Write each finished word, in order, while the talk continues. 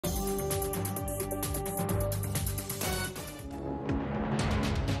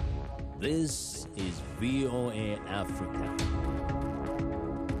This is VOA Africa.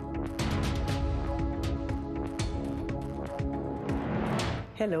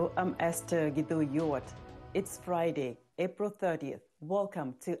 Hello, I'm Esther Githui-Ewart. It's Friday, April 30th.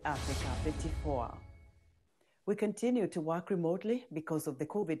 Welcome to Africa 54. We continue to work remotely because of the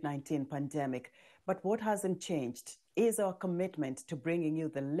COVID-19 pandemic, but what hasn't changed is our commitment to bringing you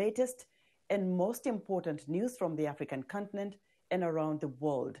the latest and most important news from the African continent and around the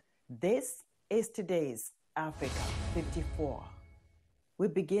world. This is today's Africa 54. We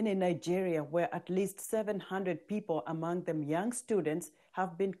begin in Nigeria, where at least 700 people, among them young students,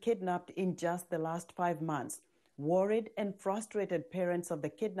 have been kidnapped in just the last 5 months. Worried and frustrated parents of the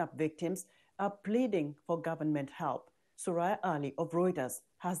kidnapped victims are pleading for government help. Soraya Ali of Reuters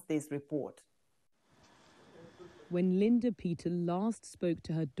has this report. When Linda Peter last spoke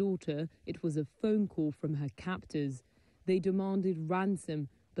to her daughter, it was a phone call from her captors. They demanded ransom,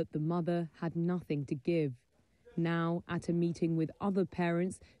 but the mother had nothing to give. Now, at a meeting with other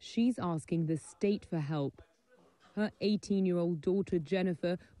parents, she's asking the state for help. Her 18-year-old daughter,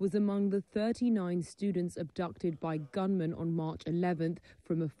 Jennifer, was among the 39 students abducted by gunmen on March 11th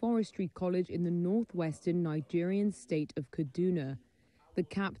from a forestry college in the northwestern Nigerian state of Kaduna. The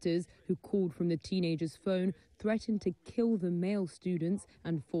captors, who called from the teenager's phone, threatened to kill the male students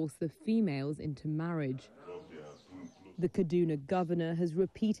and force the females into marriage. The Kaduna governor has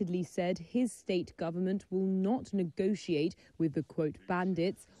repeatedly said his state government will not negotiate with the, quote,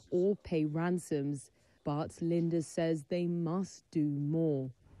 bandits or pay ransoms. But Linda says they must do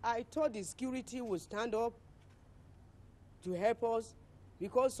more. I thought the security would stand up to help us,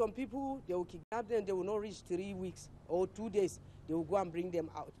 because some people, they will kidnap them, they will not reach 3 weeks or 2 days. They will go and bring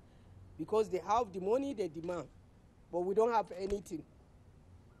them out because they have the money they demand, but we don't have anything.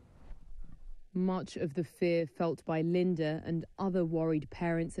 Much of the fear felt by Linda and other worried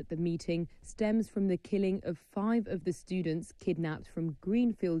parents at the meeting stems from the killing of 5 of the students kidnapped from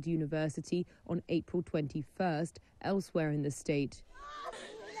Greenfield University on April 21st, elsewhere in the state.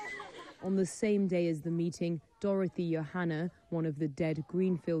 On the same day as the meeting, Dorothy Johanna, one of the dead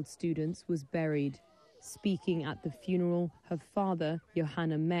Greenfield students, was buried. Speaking at the funeral, her father,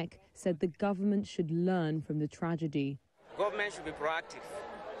 Johanna Mek, said the government should learn from the tragedy. Government should be proactive.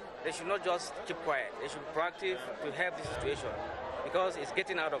 They should not just keep quiet. They should be proactive to help the situation because it's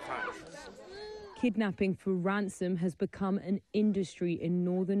getting out of hand. Kidnapping for ransom has become an industry in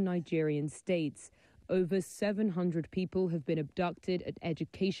northern Nigerian states. Over 700 people have been abducted at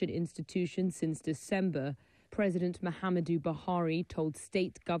education institutions since December. President Muhammadu Buhari told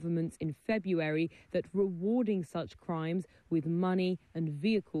state governments in February that rewarding such crimes with money and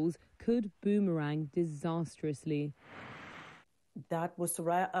vehicles could boomerang disastrously. That was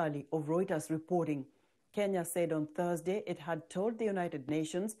Soraya Ali of Reuters reporting. Kenya said on Thursday it had told the United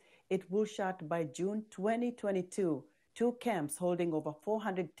Nations it will shut by June 2022 2 camps holding over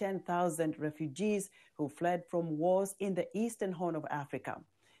 410,000 refugees who fled from wars in the Eastern Horn of Africa.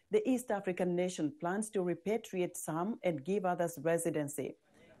 The East African nation plans to repatriate some and give others residency.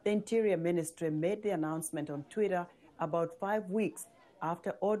 The Interior Ministry made the announcement on Twitter about 5 weeks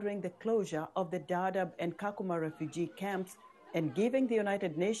after ordering the closure of the Dadaab and Kakuma refugee camps and giving the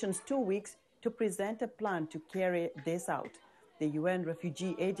United Nations 2 weeks to present a plan to carry this out. The UN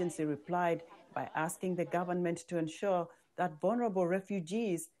Refugee Agency replied by asking the government to ensure that vulnerable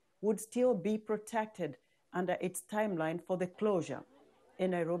refugees would still be protected under its timeline for the closure. A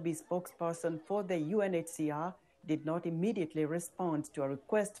Nairobi spokesperson for the UNHCR did not immediately respond to a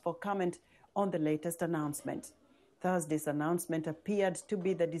request for comment on the latest announcement. Thursday's announcement appeared to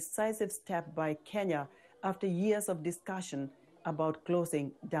be the decisive step by Kenya after years of discussion about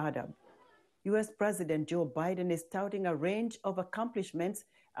closing Dadaab. U.S. President Joe Biden is touting a range of accomplishments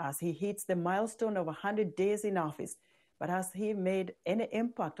as he hits the milestone of 100 days in office. But has he made any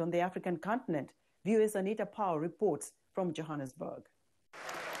impact on the African continent? VOA's Anita Powell reports from Johannesburg.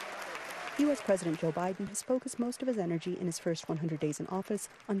 U.S. President Joe Biden has focused most of his energy in his first 100 days in office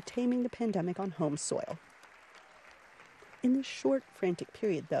on taming the pandemic on home soil. In this short, frantic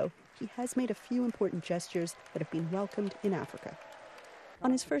period, though, he has made a few important gestures that have been welcomed in Africa.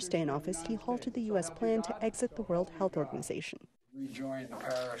 On his first day in office, he halted the U.S. plan to exit the World Health Organization.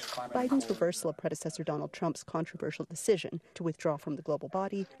 Biden's reversal of predecessor Donald Trump's controversial decision to withdraw from the global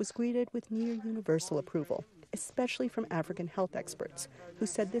body was greeted with near universal approval, especially from African health experts, who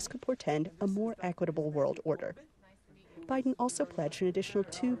said this could portend a more equitable world order. Biden also pledged an additional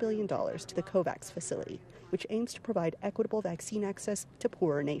 $2 billion to the COVAX facility, which aims to provide equitable vaccine access to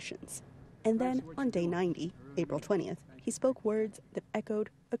poorer nations. And then, on day 90, April 20th, he spoke words that echoed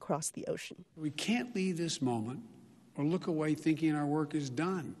across the ocean. We can't leave this moment or look away thinking our work is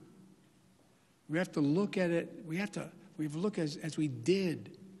done. We have to look at it. We have to look as we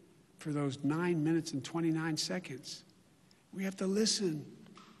did for those 9 minutes and 29 seconds. We have to listen.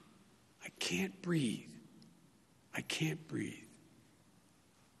 I can't breathe. I can't breathe.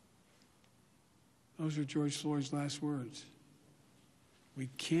 Those are George Floyd's last words. We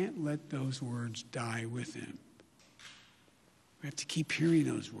can't let those words die with him. We have to keep hearing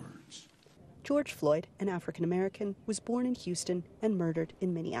those words. George Floyd, an African American, was born in Houston and murdered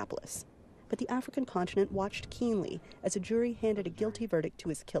in Minneapolis. But the African continent watched keenly as a jury handed a guilty verdict to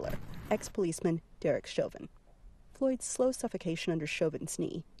his killer, ex-policeman Derek Chauvin. Floyd's slow suffocation under Chauvin's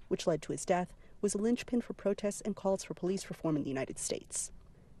knee, which led to his death, was a linchpin for protests and calls for police reform in the United States.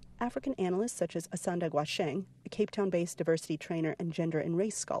 African analysts such as Asanda Gwasheng, a Cape Town-based diversity trainer and gender and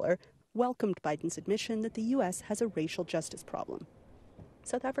race scholar, welcomed Biden's admission that the U.S. has a racial justice problem.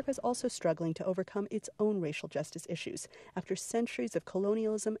 South Africa is also struggling to overcome its own racial justice issues after centuries of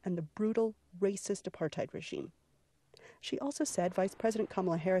colonialism and the brutal, racist apartheid regime. She also said Vice President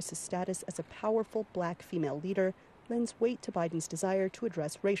Kamala Harris's status as a powerful black female leader lends weight to Biden's desire to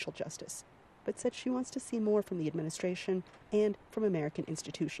address racial justice, but said she wants to see more from the administration and from American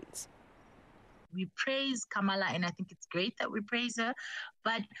institutions. We praise Kamala, and I think it's great that we praise her,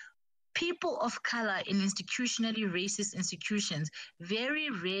 but people of color in institutionally racist institutions very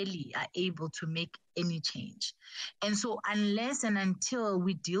rarely are able to make any change. And so unless and until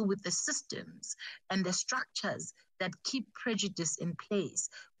we deal with the systems and the structures that keep prejudice in place,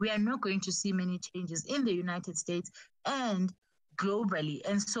 we are not going to see many changes in the United States and globally.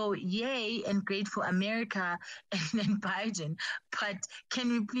 And so, yay and great for America and Biden, but can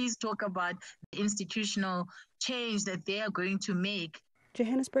we please talk about the institutional change that they are going to make?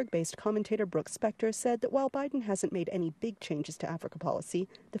 Johannesburg-based commentator Brooks Spector said that while Biden hasn't made any big changes to Africa policy,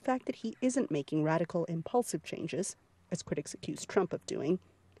 the fact that he isn't making radical, impulsive changes, as critics accuse Trump of doing,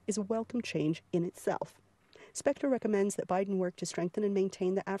 is a welcome change in itself. Spector recommends that Biden work to strengthen and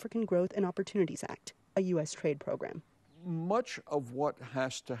maintain the African Growth and Opportunities Act, a U.S. trade program. Much of what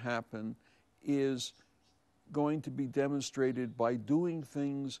has to happen is going to be demonstrated by doing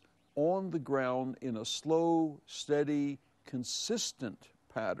things on the ground in a slow, steady, consistent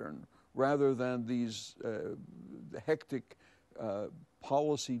pattern rather than these hectic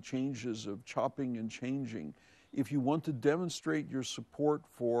policy changes of chopping and changing. If you want to demonstrate your support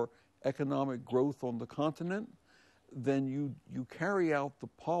for economic growth on the continent, then you carry out the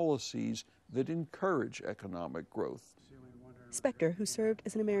policies that encourage economic growth. Spector, who served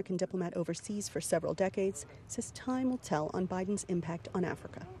as an American diplomat overseas for several decades, says time will tell on Biden's impact on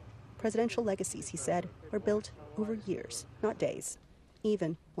Africa. Presidential legacies, he said, are built over years, not days,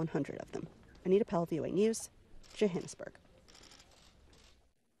 even 100 of them. Anita Powell, VOA News, Johannesburg.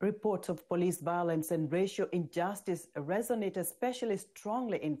 Reports of police violence and racial injustice resonate especially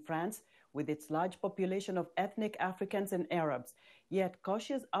strongly in France, with its large population of ethnic Africans and Arabs. Yet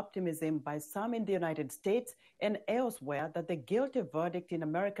cautious optimism by some in the United States and elsewhere that the guilty verdict in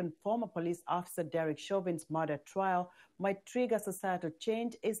American former police officer Derek Chauvin's murder trial might trigger societal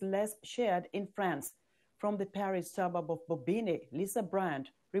change is less shared in France. From the Paris suburb of Bobigny, Lisa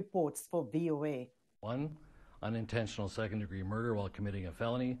Brand reports for VOA. 1. Unintentional second-degree murder while committing a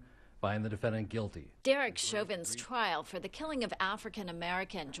felony. Find the defendant guilty. Derek Chauvin's trial for the killing of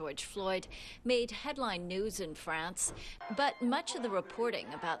African-American George Floyd made headline news in France, but much of the reporting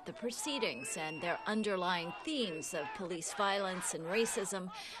about the proceedings and their underlying themes of police violence and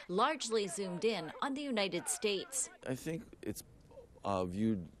racism largely zoomed in on the United States. I think it's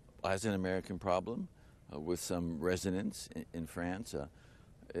viewed as an American problem with some resonance in France.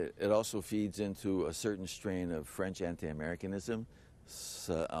 It also feeds into a certain strain of French anti-Americanism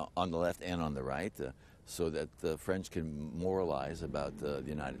on the left and on the right, so that the French can moralize about the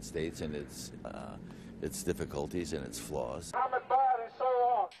United States and its difficulties and its flaws.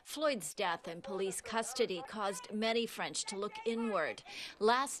 Floyd's death in police custody caused many French to look inward.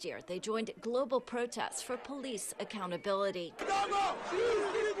 Last year, they joined global protests for police accountability.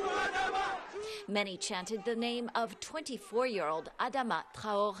 Many chanted the name of 24-year-old Adama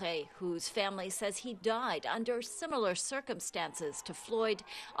Traoré, whose family says he died under similar circumstances to Floyd,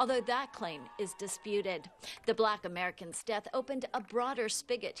 although that claim is disputed. The Black American's death opened a broader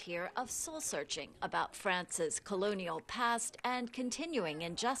spigot here of soul-searching about France's colonial past and continuing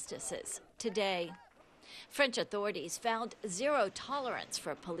injustices today. French authorities found zero tolerance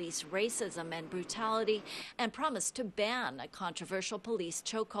for police racism and brutality and promised to ban a controversial police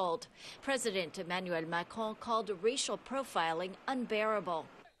chokehold. President Emmanuel Macron called racial profiling unbearable.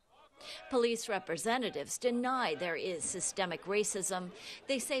 Police representatives deny there is systemic racism.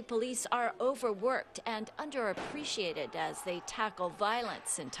 They say police are overworked and underappreciated as they tackle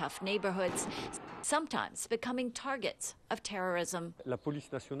violence in tough neighborhoods, sometimes becoming targets of terrorism. The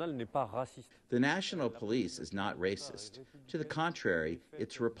National Police is not racist. To the contrary,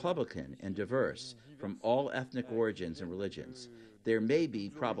 it's Republican and diverse, from all ethnic origins and religions. There may be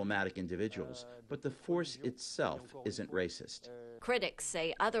problematic individuals, but the force itself isn't racist. Critics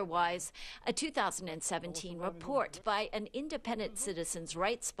say otherwise. A 2017 report by an independent citizens'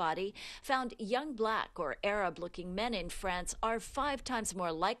 rights body found young black or Arab-looking men in France are 5 times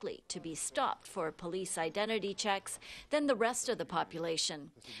more likely to be stopped for police identity checks than the rest of the population.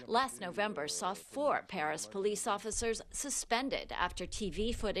 Last November saw 4 Paris police officers suspended after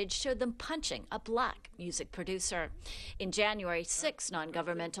TV footage showed them punching a black music producer. In January, 6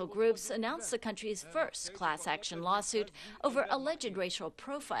 non-governmental groups announced the country's first class action lawsuit over alleged racial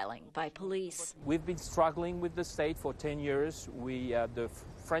profiling by police. We've been struggling with the state for 10 years. The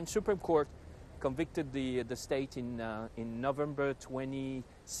French Supreme Court convicted the state in November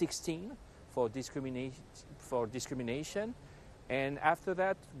 2016 for discrimination. And after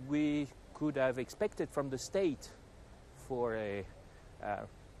that, we could have expected from the state who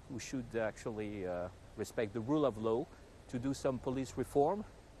should actually respect the rule of law, to do some police reform.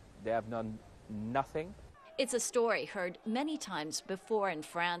 They have done nothing. It's a story heard many times before in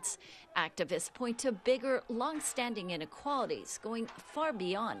France. Activists point to bigger, long-standing inequalities going far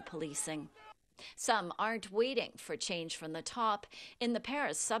beyond policing. Some aren't waiting for change from the top. In the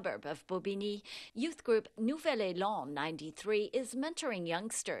Paris suburb of Bobigny, youth group Nouvel Élan 93 is mentoring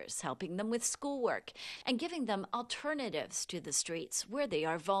youngsters, helping them with schoolwork and giving them alternatives to the streets where they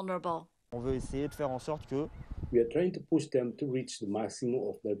are vulnerable. We are trying to push them to reach the maximum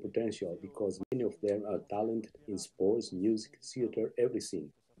of their potential because many of them are talented in sports, music, theater,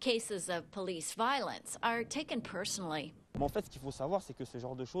 everything. Cases of police violence are taken personally.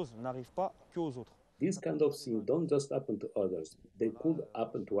 These kind of things don't just happen to others, they could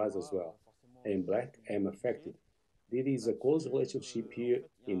happen to us as well. I am black, I am affected. There is a close relationship here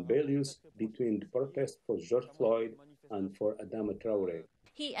in values between the protest for George Floyd and for Adama Traoré.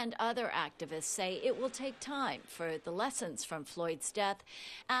 He and other activists say it will take time for the lessons from Floyd's death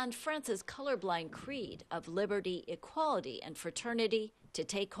and France's colorblind creed of liberty, equality, and fraternity to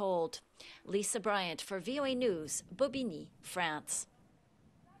take hold. Lisa Bryant for VOA News, Bobigny, France.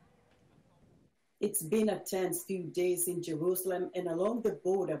 It's been a tense few days in Jerusalem and along the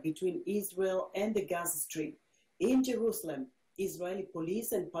border between Israel and the Gaza Strip. In Jerusalem, Israeli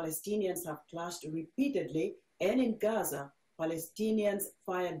police and Palestinians have clashed repeatedly, and in Gaza, Palestinians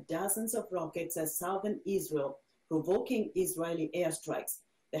fired dozens of rockets at southern Israel, provoking Israeli airstrikes.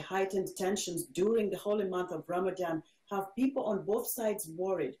 The heightened tensions during the holy month of Ramadan have people on both sides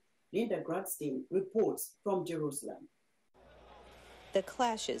worried. Linda Gradstein reports from Jerusalem. The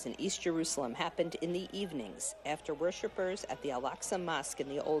clashes in East Jerusalem happened in the evenings after worshippers at the Al-Aqsa Mosque in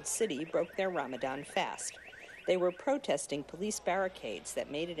the Old City broke their Ramadan fast. They were protesting police barricades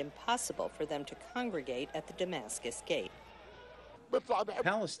that made it impossible for them to congregate at the Damascus Gate.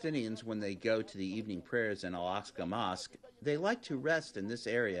 Palestinians, when they go to the evening prayers in Al-Aqsa Mosque, they like to rest in this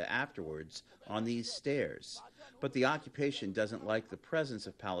area afterwards on these stairs. But the occupation doesn't like the presence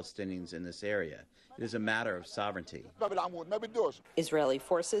of Palestinians in this area. It is a matter of sovereignty. Israeli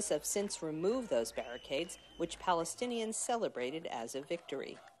forces have since removed those barricades, which Palestinians celebrated as a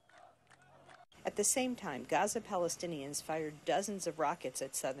victory. At the same time, Gaza Palestinians fired dozens of rockets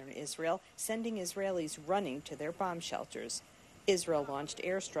at southern Israel, sending Israelis running to their bomb shelters. Israel launched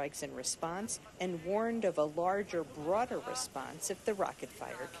airstrikes in response and warned of a larger, broader response if the rocket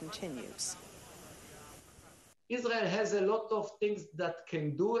fire continues. Israel has a lot of things that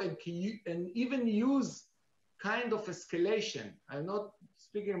can do and even use kind of escalation. I'm not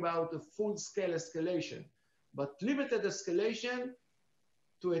speaking about a full-scale escalation, but limited escalation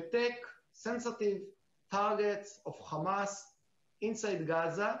to attack sensitive targets of Hamas inside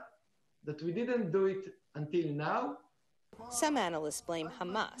Gaza, that we didn't do it until now. Some analysts blame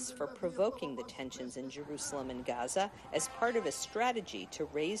Hamas for provoking the tensions in Jerusalem and Gaza as part of a strategy to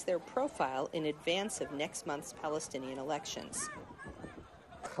raise their profile in advance of next month's Palestinian elections.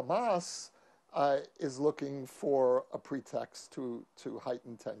 Hamas is looking for a pretext to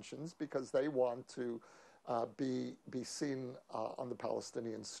heighten tensions because they want to be seen on the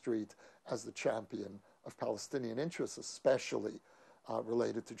Palestinian street as the champion of Palestinian interests, especially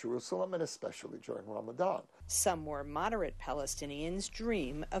related to Jerusalem and especially during Ramadan. Some more moderate Palestinians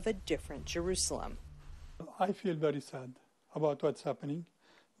dream of a different Jerusalem. I feel very sad about what's happening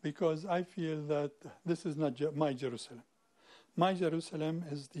because I feel that this is not my Jerusalem. My Jerusalem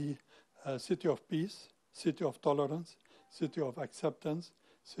is the a city of peace, city of tolerance, city of acceptance,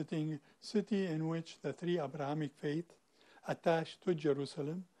 city in which the three Abrahamic faiths attached to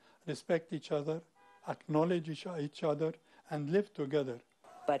Jerusalem respect each other, acknowledge each other, and live together.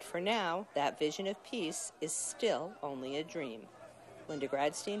 But for now, that vision of peace is still only a dream. Linda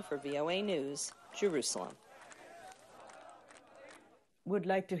Gradstein for VOA News, Jerusalem. Would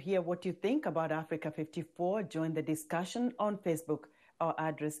like to hear what you think about Africa 54. Join the discussion on Facebook. Our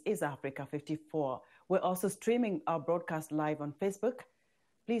address is Africa 54. We're also streaming our broadcast live on Facebook.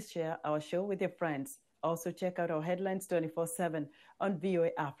 Please share our show with your friends. Also check out our headlines 24/7 on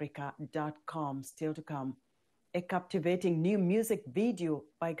voaafrica.com. Still to come, a captivating new music video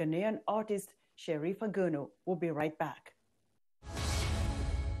by Ghanaian artist Sherif Agunu. We'll be right back.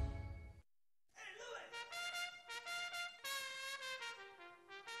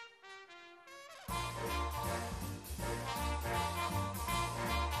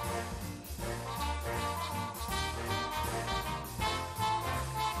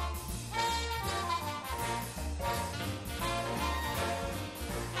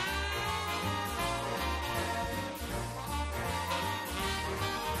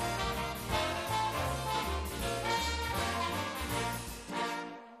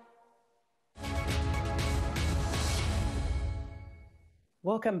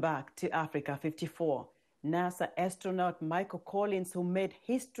 Welcome back to Africa 54. NASA astronaut Michael Collins, who made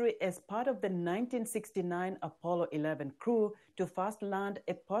history as part of the 1969 Apollo 11 crew to first land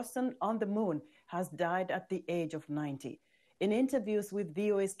a person on the moon, has died at the age of 90. In interviews with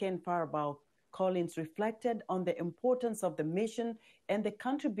VOA's Ken Faribault, Collins reflected on the importance of the mission and the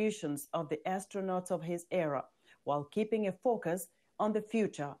contributions of the astronauts of his era, while keeping a focus on the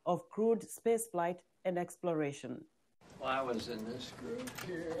future of crewed spaceflight and exploration. Well, I was in this group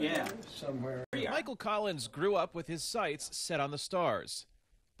here, somewhere. Michael Collins grew up with his sights set on the stars,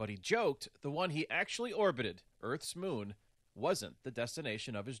 but he joked the one he actually orbited, Earth's moon, wasn't the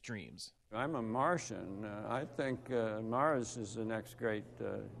destination of his dreams. I'm a Martian. I think Mars is the next great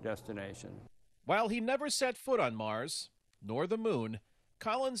destination. While he never set foot on Mars, nor the moon,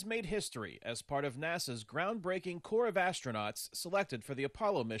 Collins made history as part of NASA's groundbreaking corps of astronauts selected for the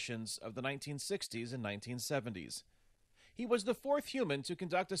Apollo missions of the 1960s and 1970s. He was the fourth human to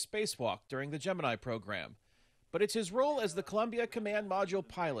conduct a spacewalk during the Gemini program, but it's his role as the Columbia Command Module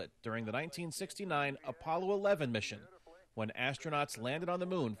pilot during the 1969 Apollo 11 mission, when astronauts landed on the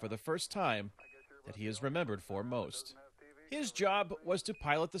moon for the first time, that he is remembered for most. His job was to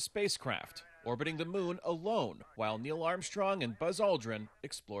pilot the spacecraft, orbiting the moon alone while Neil Armstrong and Buzz Aldrin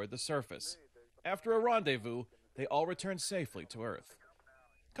explored the surface. After a rendezvous, they all returned safely to Earth.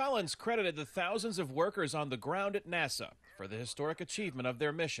 Collins credited the thousands of workers on the ground at NASA for the historic achievement of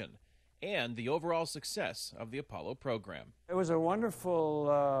their mission and the overall success of the Apollo program. It was a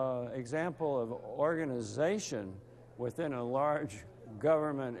wonderful example of organization within a large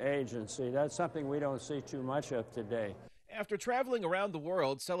government agency. That's something we don't see too much of today. After traveling around the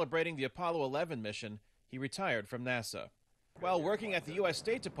world celebrating the Apollo 11 mission, he retired from NASA. While working at the U.S.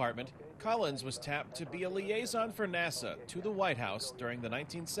 State Department, Collins was tapped to be a liaison for NASA to the White House during the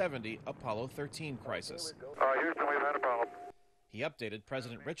 1970 Apollo 13 crisis. Houston, we've had a problem. He updated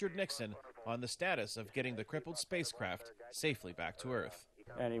President Richard Nixon on the status of getting the crippled spacecraft safely back to Earth.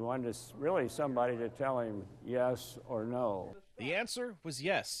 And he wanted really somebody to tell him yes or no. The answer was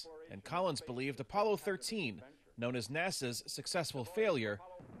yes, and Collins believed Apollo 13, known as NASA's successful failure,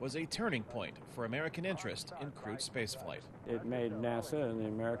 was a turning point for American interest in crewed spaceflight. It made NASA and the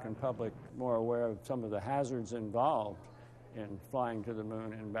American public more aware of some of the hazards involved in flying to the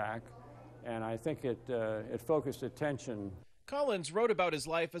moon and back, and I think it focused attention. Collins wrote about his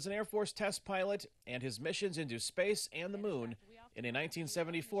life as an Air Force test pilot and his missions into space and the moon in a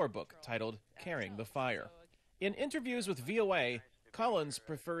 1974 book titled Carrying the Fire. In interviews with VOA, Collins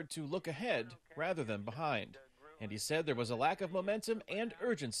preferred to look ahead rather than behind, and he said there was a lack of momentum and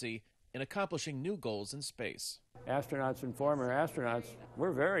urgency in accomplishing new goals in space. Astronauts and former astronauts,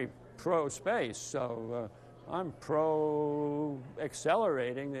 we're very pro-space, so I'm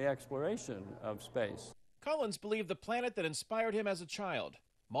pro-accelerating the exploration of space. Collins believed the planet that inspired him as a child,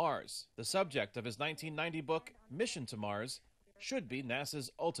 Mars, the subject of his 1990 book, Mission to Mars, should be NASA's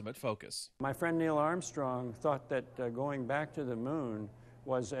ultimate focus. My friend Neil Armstrong thought that going back to the moon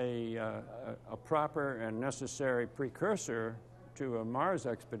was a proper and necessary precursor to a Mars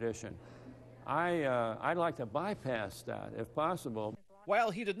expedition. I'd like to bypass that, if possible.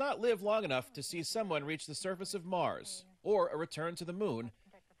 While he did not live long enough to see someone reach the surface of Mars or a return to the moon,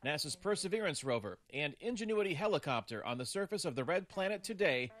 NASA's Perseverance rover and Ingenuity helicopter on the surface of the Red Planet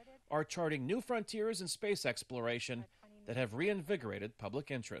today are charting new frontiers in space exploration that have reinvigorated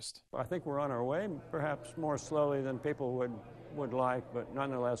public interest. I think we're on our way, perhaps more slowly than people would like, but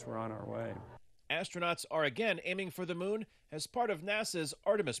nonetheless we're on our way. Astronauts are again aiming for the moon as part of NASA's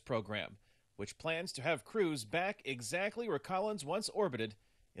Artemis program, which plans to have crews back exactly where Collins once orbited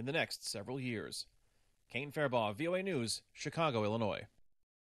in the next several years. Kane Fairbaugh, VOA News, Chicago, Illinois.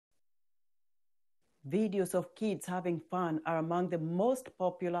 Videos of kids having fun are among the most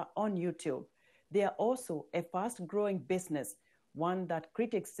popular on YouTube. They are also a fast-growing business, one that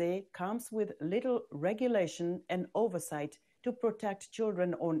critics say comes with little regulation and oversight to protect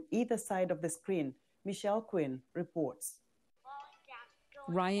children on either side of the screen. Michelle Quinn reports.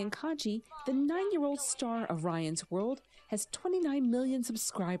 Ryan Kaji, the 9-year-old star of Ryan's World, has 29 million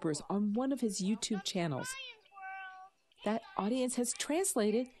subscribers on one of his YouTube channels. That audience has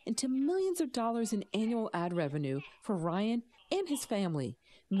translated into millions of dollars in annual ad revenue for Ryan and his family,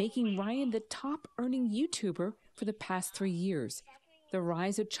 making Ryan the top-earning YouTuber for the past 3 years. The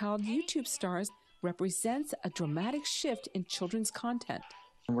rise of child YouTube stars represents a dramatic shift in children's content.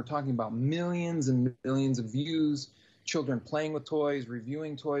 And we're talking about millions and millions of views, children playing with toys,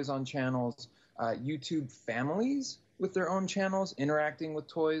 reviewing toys on channels, YouTube families with their own channels, interacting with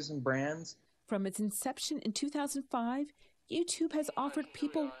toys and brands. From its inception in 2005, YouTube has offered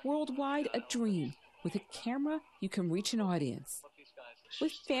people worldwide a dream. With a camera, you can reach an audience.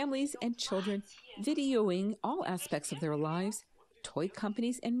 With families and children videoing all aspects of their lives, toy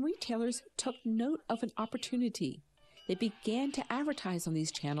companies and retailers took note of an opportunity. They began to advertise on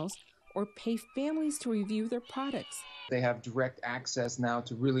these channels or pay families to review their products. They have direct access now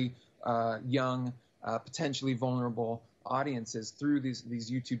to really young, potentially vulnerable audiences through these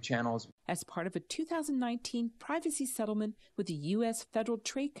YouTube channels. As part of a 2019 privacy settlement with the U.S. Federal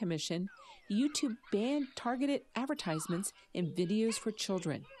Trade Commission, YouTube banned targeted advertisements in videos for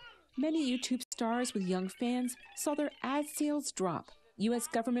children. Many YouTube stars with young fans saw their ad sales drop. U.S.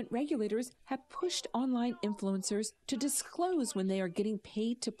 government regulators have pushed online influencers to disclose when they are getting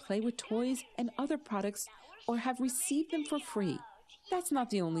paid to play with toys and other products or have received them for free. That's not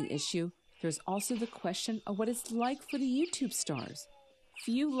the only issue. There's also the question of what it's like for the YouTube stars.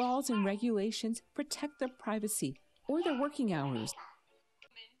 Few laws and regulations protect their privacy or their working hours.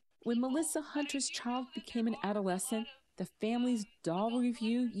 When Melissa Hunter's child became an adolescent, the family's doll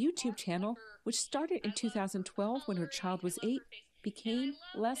review YouTube channel, which started in 2012 when her child was 8, became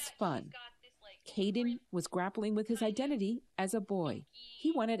less fun. Caden was grappling with his identity as a boy.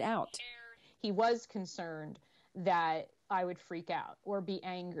 He wanted out. He was concerned that I would freak out or be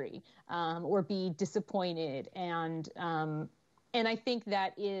angry or be disappointed. And I think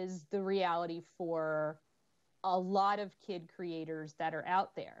that is the reality for a lot of kid creators that are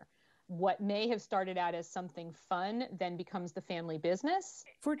out there. What may have started out as something fun then becomes the family business.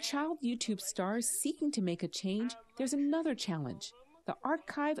 For child YouTube stars seeking to make a change, there's another challenge. The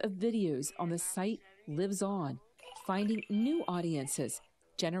archive of videos on the site lives on, finding new audiences,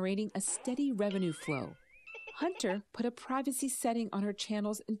 generating a steady revenue flow. Hunter put a privacy setting on her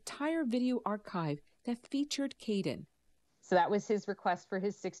channel's entire video archive that featured Caden. So that was his request for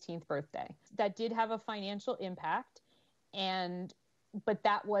his 16th birthday. That did have a financial impact, but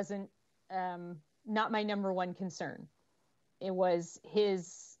that wasn't not my number one concern. It was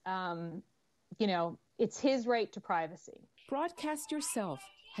his, it's his right to privacy. Broadcast yourself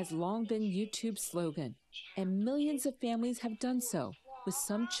has long been YouTube's slogan, and millions of families have done so, with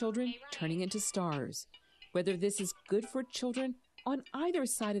some children turning into stars. Whether this is good for children on either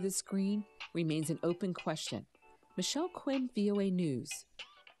side of the screen remains an open question. Michelle Quinn, VOA News.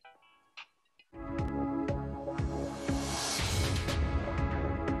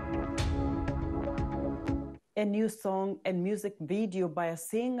 A new song and music video by a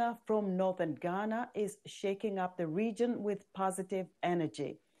singer from northern Ghana is shaking up the region with positive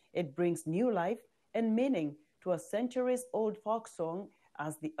energy. It brings new life and meaning to a centuries-old folk song,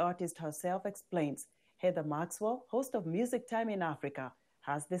 as the artist herself explains. Heather Maxwell, host of Music Time in Africa,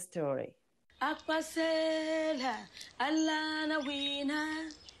 has the story.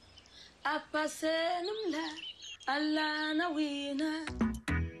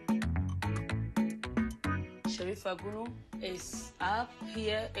 Sharifa Gunu is up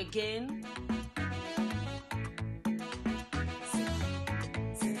here again.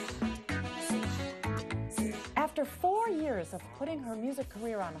 After 4 years of putting her music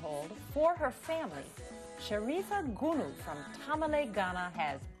career on hold for her family, Sharifa Gunu from Tamale, Ghana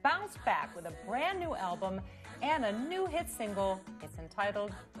has bounced back with a brand new album and a new hit single. It's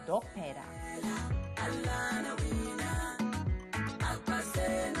entitled Dokpeda.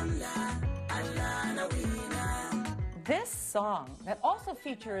 This song, that also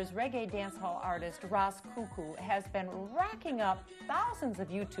features reggae dancehall artist Ras Kuku, has been racking up thousands of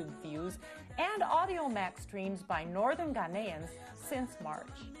YouTube views and Audio Max streams by northern Ghanaians since March.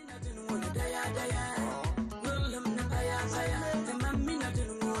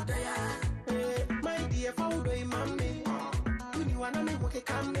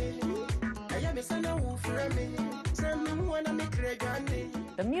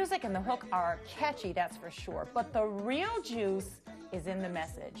 The music and the hook are catchy, that's for sure, but the real juice is in the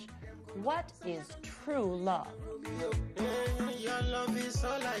message. What is true love?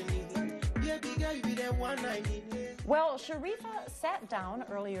 Well, Sharifa sat down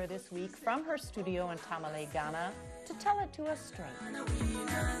earlier this week from her studio in Tamale, Ghana, to tell it to us straight.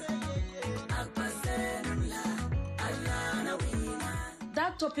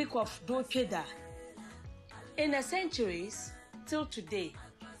 That topic of Dokeda, in the centuries till today,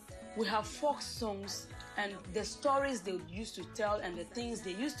 we have folk songs and the stories they used to tell and the things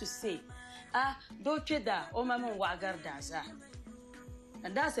they used to say. Dokeda, Omama Wagardaza.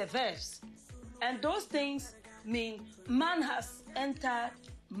 And that's a verse. And those things mean man has entered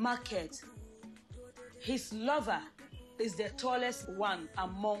market. His lover is the tallest one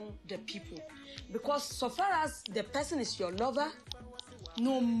among the people. Because so far as the person is your lover,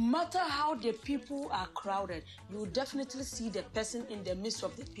 no matter how the people are crowded, you will definitely see the person in the midst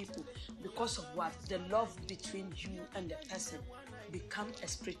of the people. Because of what? The love between you and the person become a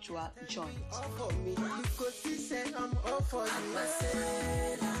spiritual joint.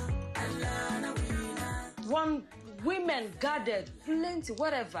 When women gathered, plenty,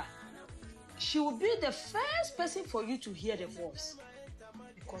 whatever, she will be the first person for you to hear the voice.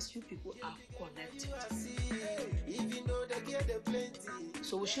 Because you people are connected.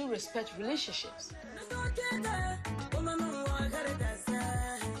 So we should respect relationships.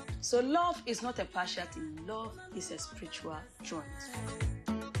 So love is not a partial thing. Love is a spiritual joint.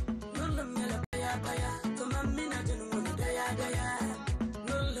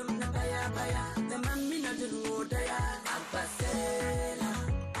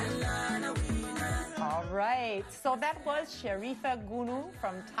 All right, so that was Sharifa Gunu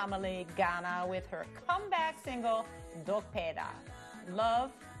from Tamale, Ghana, with her comeback single, Dokpeda.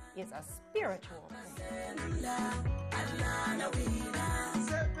 Love is a spiritual thing.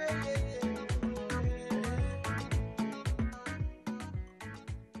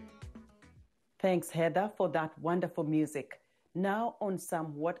 Thanks, Heather, for that wonderful music. Now, on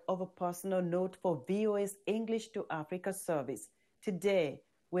somewhat of a personal note for VOA's English to Africa service. Today,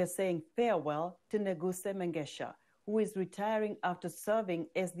 we're saying farewell to Neguse Mengesha, who is retiring after serving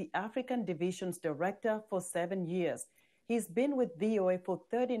as the African Division's director for 7 years. He's been with VOA for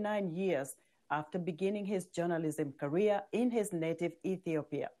 39 years after beginning his journalism career in his native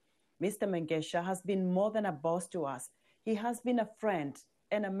Ethiopia. Mr. Mengesha has been more than a boss to us. He has been a friend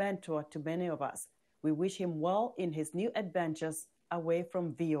and a mentor to many of us. We wish him well in his new adventures away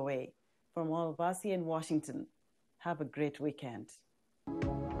from VOA. From all of us here in Washington, have a great weekend.